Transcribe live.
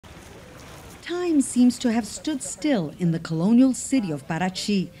Time seems to have stood still in the colonial city of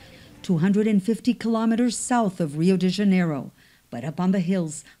Paraty, 250 kilometers south of Rio de Janeiro. But up on the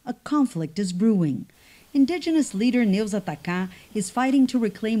hills, a conflict is brewing. Indigenous leader Neuza Tacá is fighting to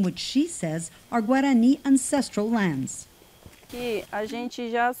reclaim what she says are Guarani ancestral lands. We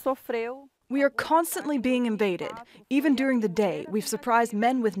are constantly being invaded. Even during the day, we've surprised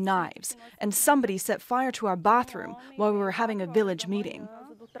men with knives, and somebody set fire to our bathroom while we were having a village meeting.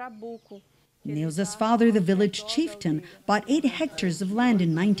 Neuza's father, the village chieftain, bought 8 hectares of land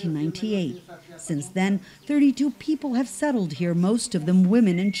in 1998. Since then, 32 people have settled here, most of them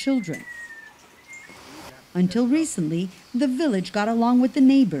women and children. Until recently, the village got along with the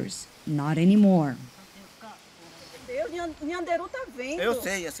neighbors. Not anymore.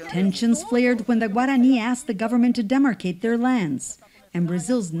 Tensions flared when the Guarani asked the government to demarcate their lands. And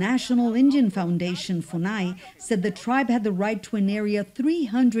Brazil's National Indian Foundation, FUNAI, said the tribe had the right to an area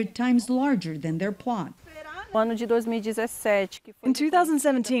 300 times larger than their plot. In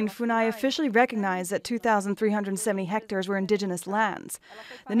 2017, FUNAI officially recognized that 2,370 hectares were indigenous lands.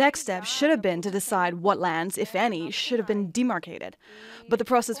 The next step should have been to decide what lands, if any, should have been demarcated. But the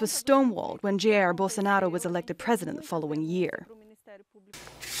process was stonewalled when Jair Bolsonaro was elected president the following year.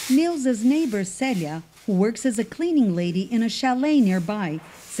 Neuza's neighbor, Celia, who works as a cleaning lady in a chalet nearby,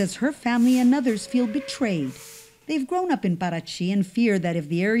 says her family and others feel betrayed. They've grown up in Paraty and fear that if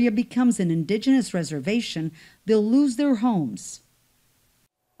the area becomes an indigenous reservation, they'll lose their homes.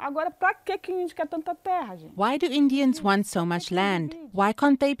 Why do Indians want so much land? Why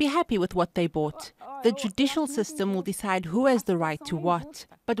can't they be happy with what they bought? The judicial system will decide who has the right to what.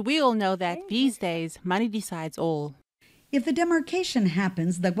 But we all know that these days, money decides all. If the demarcation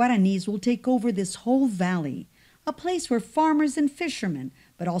happens, the Guaranis will take over this whole valley, a place where farmers and fishermen,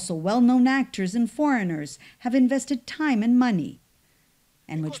 but also well-known actors and foreigners, have invested time and money,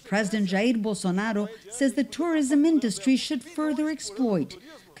 and which President Jair Bolsonaro says the tourism industry should further exploit,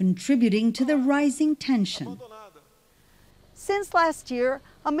 contributing to the rising tension. Since last year,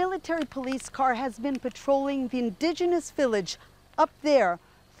 a military police car has been patrolling the indigenous village up there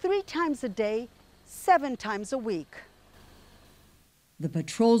 3 times a day, 7 times a week. The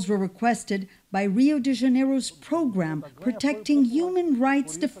patrols were requested by Rio de Janeiro's program protecting human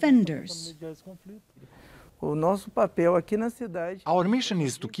rights defenders. Our mission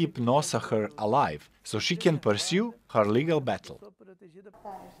is to keep Nosaher alive so she can pursue her legal battle.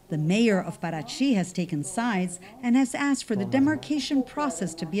 The mayor of Paraty has taken sides and has asked for the demarcation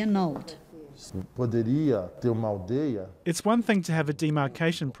process to be annulled. It's one thing to have a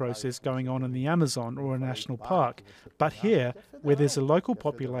demarcation process going on in the Amazon or a national park, but here, where there's a local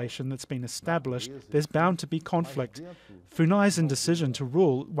population that's been established, there's bound to be conflict. FUNAI's indecision to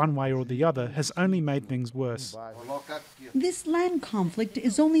rule one way or the other has only made things worse. This land conflict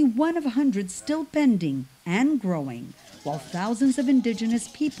is only one of hundreds still pending and growing, while thousands of indigenous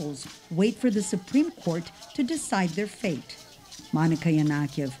peoples wait for the Supreme Court to decide their fate.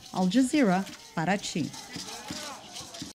 Yanakiew, Al Jazeera, Paraty.